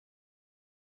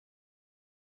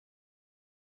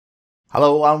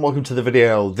Hello and welcome to the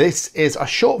video. This is a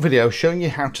short video showing you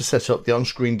how to set up the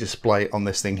on-screen display on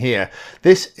this thing here.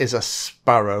 This is a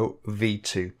Sparrow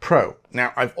V2 Pro.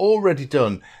 Now I've already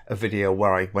done a video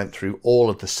where I went through all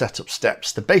of the setup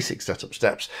steps, the basic setup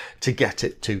steps to get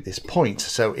it to this point.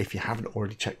 So if you haven't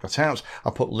already checked that out,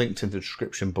 I'll put links in the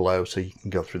description below so you can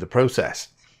go through the process.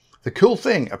 The cool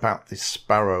thing about this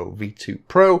Sparrow V2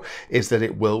 Pro is that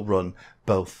it will run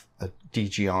both a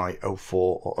DJI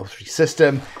 04 or 03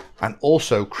 system and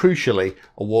also, crucially,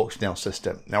 a walk snail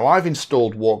system. Now I've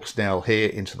installed walk snail here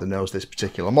into the nose of this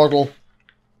particular model,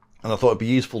 and I thought it'd be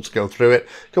useful to go through it.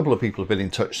 A couple of people have been in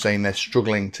touch saying they're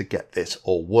struggling to get this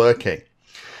all working.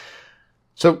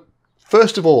 So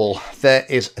first of all, there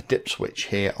is a dip switch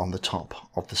here on the top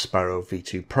of the Sparrow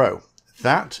V2 Pro.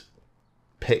 That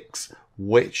picks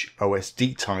which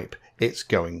OSD type it's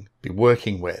going to be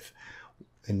working with.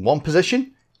 In one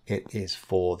position, it is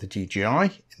for the DJI.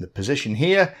 In the position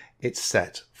here, it's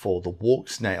set for the walk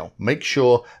snail. Make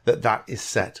sure that that is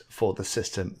set for the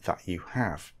system that you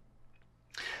have.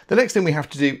 The next thing we have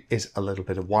to do is a little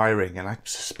bit of wiring, and I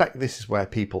suspect this is where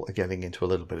people are getting into a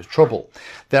little bit of trouble.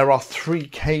 There are 3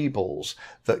 cables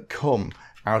that come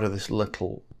out of this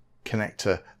little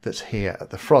connector that's here at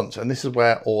the front, and this is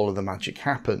where all of the magic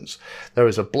happens. There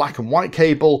is a black and white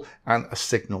cable and a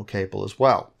signal cable as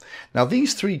well. Now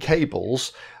these 3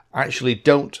 cables actually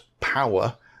don't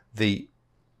power the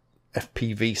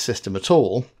FPV system at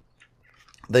all.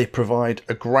 They provide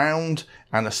a ground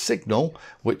and a signal,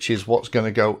 which is what's going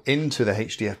to go into the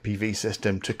HD FPV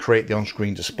system to create the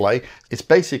on-screen display. It's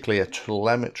basically a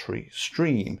telemetry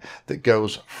stream that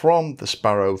goes from the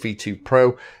Sparrow V2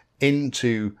 Pro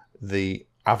into the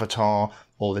Avatar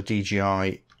or the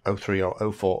DJI 03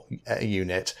 or 04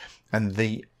 unit, and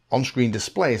the on-screen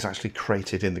display is actually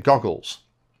created in the goggles.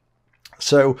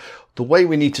 So the way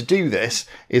we need to do this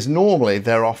is, normally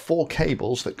there are 4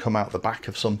 cables that come out the back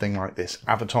of something like this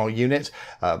Avatar unit,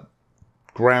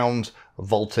 ground,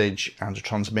 voltage and a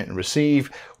transmit and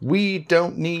receive. We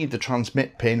don't need the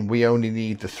transmit pin, we only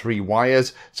need the 3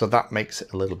 wires, so that makes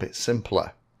it a little bit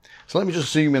simpler. So let me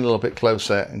just zoom in a little bit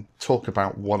closer and talk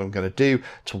about what I'm going to do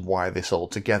to wire this all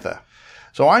together.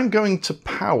 So I'm going to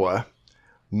power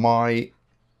my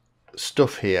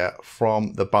stuff here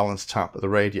from the balance tap of the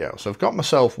radio. So I've got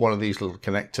myself one of these little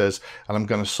connectors and I'm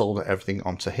going to solder everything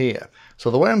onto here.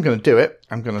 So the way I'm going to do it,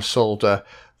 I'm going to solder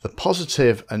the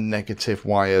positive and negative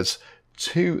wires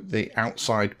to the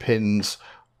outside pins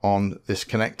on this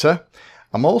connector.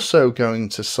 I'm also going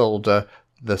to solder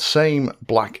the same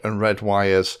black and red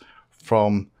wires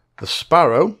from the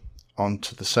Sparrow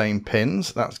onto the same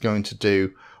pins. That's going to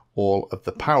do all of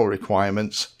the power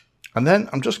requirements. And then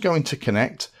I'm just going to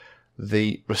connect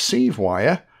the receive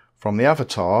wire from the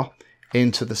Avatar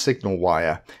into the signal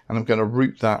wire, and I'm going to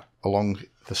route that along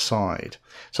the side.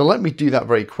 So let me do that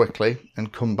very quickly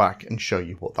and come back and show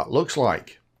you what that looks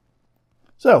like.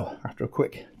 So after a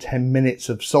quick 10 minutes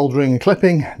of soldering and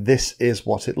clipping, this is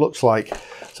what it looks like.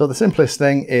 So the simplest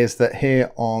thing is that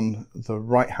here on the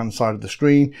right hand side of the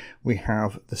screen, we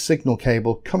have the signal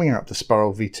cable coming out of the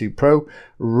Sparrow V2 Pro,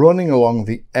 running along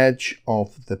the edge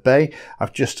of the bay.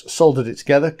 I've just soldered it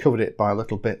together, covered it by a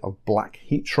little bit of black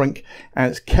heat shrink,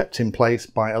 and it's kept in place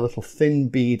by a little thin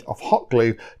bead of hot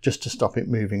glue just to stop it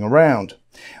moving around.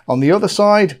 On the other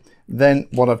side, then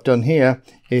what I've done here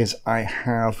is I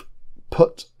have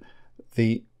put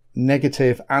the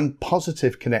negative and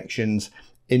positive connections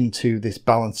into this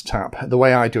balance tap. The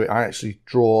way I do it, I actually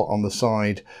draw on the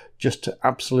side just to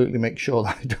absolutely make sure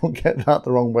that I don't get that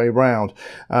the wrong way round.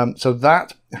 So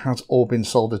that has all been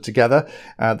soldered together.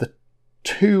 The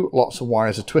 2 lots of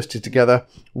wires are twisted together.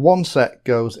 One set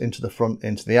goes into the front,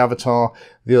 into the Avatar.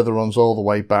 The other runs all the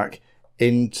way back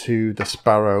into the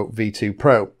Sparrow V2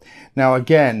 Pro. Now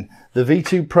again, the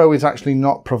V2 Pro is actually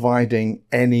not providing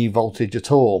any voltage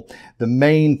at all. The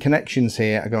main connections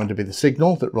here are going to be the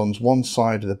signal that runs one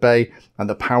side of the bay and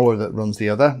the power that runs the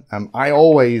other. I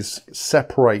always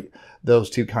separate those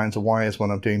 2 kinds of wires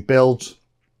when I'm doing builds.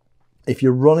 If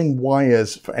you're running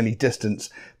wires for any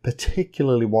distance,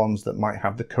 particularly ones that might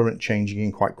have the current changing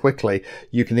in quite quickly,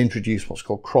 you can introduce what's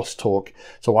called crosstalk.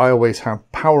 So I always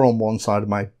have power on one side of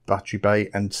my battery bay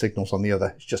and signals on the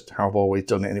other. It's just how I've always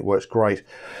done it, and it works great.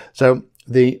 So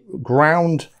the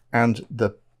ground and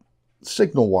the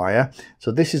signal wire,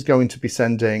 so this is going to be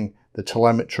sending the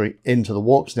telemetry into the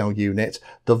walk snail unit.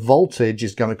 The voltage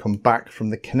is going to come back from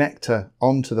the connector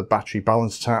onto the battery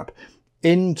balance tap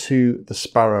into the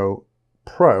Sparrow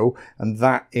Pro, and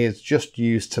that is just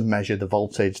used to measure the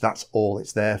voltage. That's all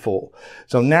it's there for.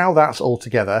 So now that's all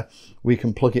together, we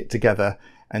can plug it together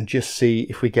and just see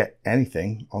if we get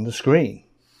anything on the screen.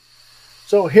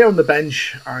 So here on the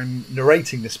bench, I'm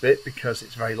narrating this bit because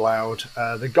it's very loud.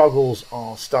 The goggles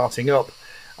are starting up.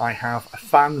 I have a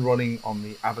fan running on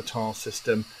the avatar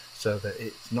system so that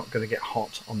it's not going to get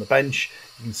hot on the bench.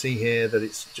 You can see here that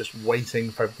it's just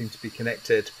waiting for everything to be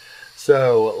connected.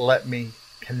 So let me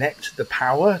connect the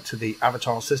power to the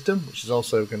avatar system, which is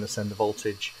also going to send the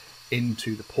voltage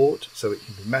into the port so it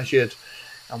can be measured.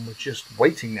 And we're just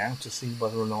waiting now to see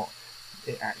whether or not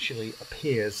it actually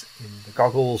appears in the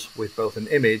goggles with both an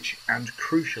image and,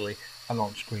 crucially, an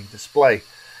on-screen display.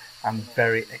 And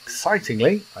very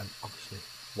excitingly, I've obviously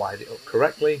wired it up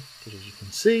correctly, but as you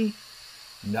can see,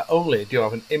 not only do I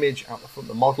have an image out the front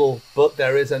of the model, but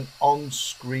there is an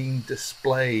on-screen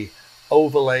display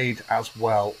overlaid as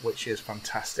well, which is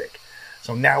fantastic.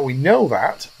 So now we know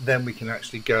that, then we can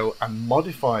actually go and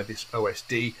modify this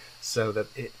OSD so that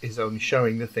it is only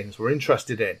showing the things we're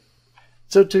interested in.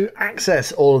 So to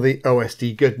access all of the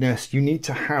OSD goodness, you need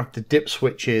to have the dip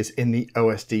switches in the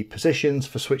OSD positions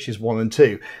for switches 1 and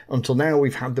 2. Until now,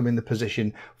 we've had them in the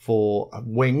position for a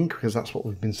wing, because that's what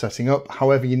we've been setting up.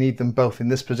 However, you need them both in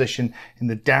this position, in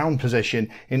the down position,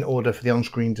 in order for the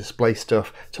on-screen display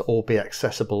stuff to all be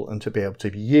accessible and to be able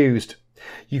to be used.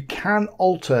 You can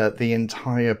alter the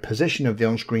entire position of the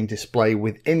on-screen display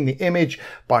within the image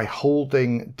by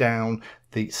holding down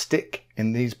the stick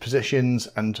in these positions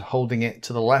and holding it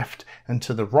to the left and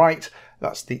to the right.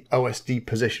 That's the OSD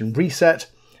position reset.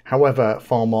 However,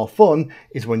 far more fun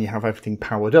is when you have everything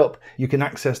powered up. You can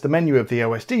access the menu of the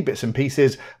OSD bits and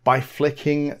pieces by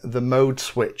flicking the mode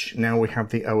switch. Now we have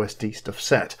the OSD stuff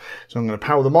set. So I'm going to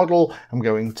power the model. I'm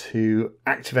going to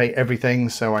activate everything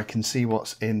so I can see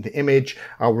what's in the image.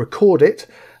 I'll record it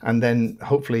and then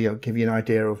hopefully I'll give you an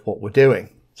idea of what we're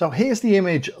doing. So here's the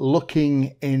image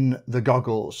looking in the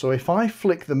goggles. So if I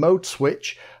flick the mode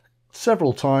switch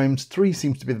several times, 3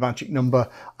 seems to be the magic number,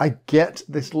 I get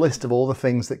this list of all the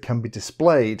things that can be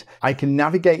displayed. I can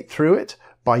navigate through it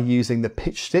by using the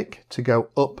pitch stick to go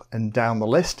up and down the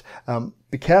list.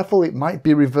 Be careful, it might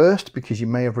be reversed because you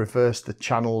may have reversed the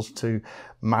channels to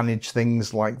manage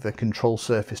things like the control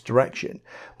surface direction.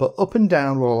 But up and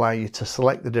down will allow you to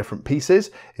select the different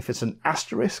pieces. If it's an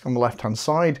asterisk on the left hand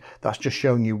side, that's just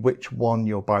showing you which one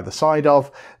you're by the side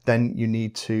of. Then you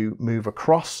need to move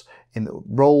across in the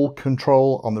roll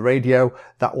control on the radio.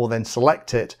 That will then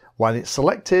select it. While it's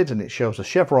selected and it shows a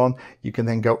chevron, you can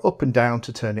then go up and down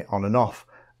to turn it on and off.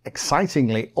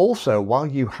 Excitingly, also, while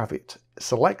you have it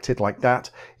selected like that,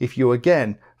 if you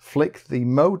again flick the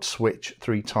mode switch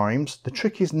 3 times, the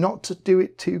trick is not to do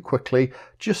it too quickly,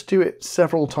 just do it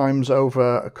several times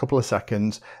over a couple of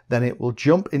seconds, then it will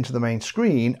jump into the main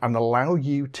screen and allow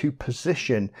you to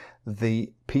position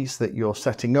the piece that you're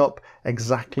setting up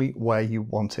exactly where you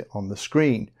want it on the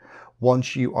screen.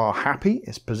 Once you are happy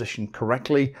it's positioned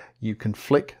correctly, you can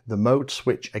flick the mode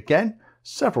switch again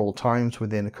several times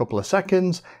within a couple of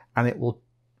seconds and it will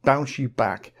bounce you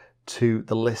back to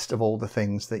the list of all the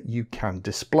things that you can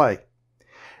display.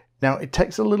 Now it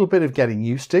takes a little bit of getting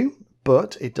used to,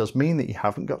 but it does mean that you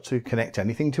haven't got to connect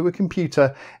anything to a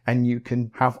computer and you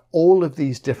can have all of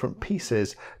these different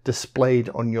pieces displayed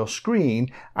on your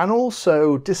screen and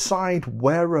also decide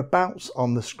whereabouts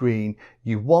on the screen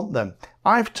you want them.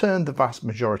 I've turned the vast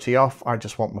majority off. I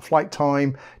just want my flight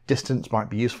time. Distance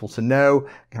might be useful to know.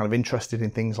 I'm kind of interested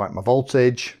in things like my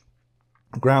voltage,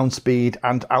 ground speed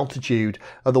and altitude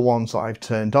are the ones that I've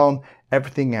turned on.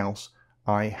 Everything else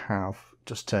I have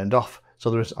just turned off.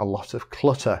 So there is a lot of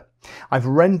clutter. I've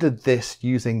rendered this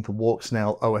using the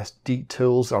Walksnail OSD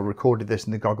tools. I recorded this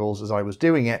in the goggles as I was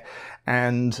doing it,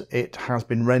 and it has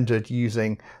been rendered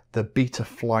using the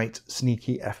Betaflight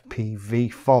Sneaky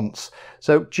FPV fonts.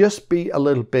 So just be a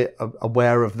little bit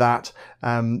aware of that.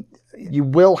 You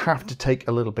will have to take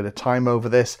a little bit of time over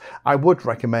this. I would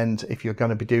recommend, if you're going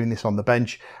to be doing this on the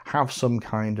bench, have some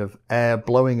kind of air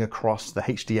blowing across the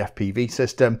HD FPV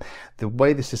system. The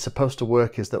way this is supposed to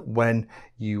work is that when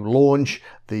you launch,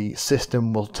 the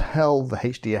system will tell the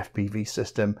HD FPV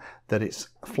system that it's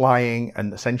flying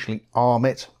and essentially arm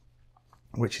it,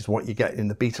 which is what you get in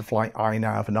the Betaflight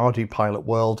iNav and ArduPilot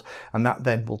world, and that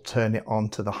then will turn it on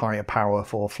to the higher power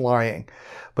for flying.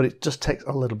 But it just takes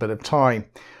a little bit of time.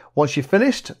 Once you've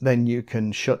finished, then you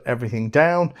can shut everything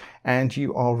down and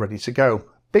you are ready to go.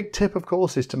 Big tip, of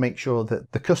course, is to make sure that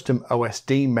the custom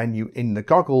OSD menu in the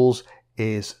goggles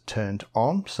is turned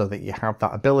on so that you have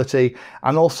that ability.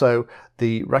 And also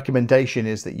the recommendation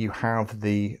is that you have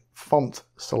the font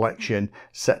selection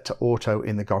set to auto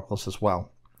in the goggles as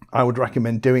well. I would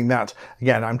recommend doing that.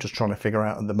 Again, I'm just trying to figure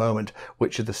out at the moment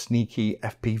which of the sneaky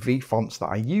FPV fonts that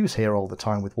I use here all the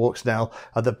time with Walksnail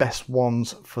are the best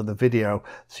ones for the video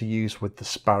to use with the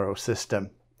Sparrow system.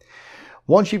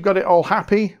 Once you've got it all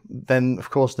happy, then of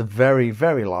course the very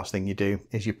last thing you do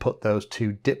is you put those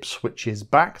two dip switches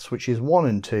back, switches 1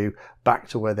 and 2, back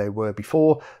to where they were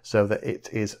before, so that it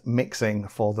is mixing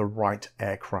for the right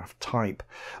aircraft type.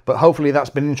 But hopefully that's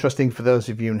been interesting for those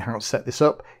of you on how to set this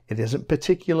up. It isn't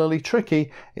particularly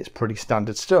tricky, it's pretty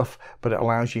standard stuff, but it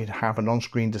allows you to have an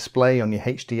on-screen display on your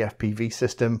HD FPV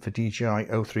system for DJI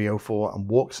 0304 and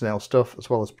walk snail stuff, as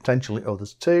well as potentially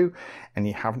others too, and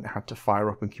you haven't had to fire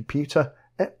up a computer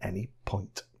at any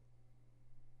point.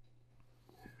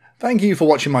 Thank you for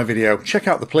watching my video. Check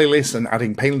out the playlist, and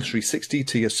adding Pedantry 360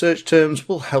 to your search terms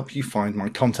will help you find my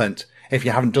content. If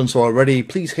you haven't done so already,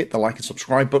 please hit the like and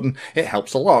subscribe button. It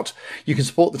helps a lot. You can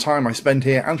support the time I spend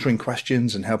here answering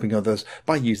questions and helping others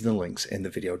by using the links in the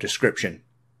video description.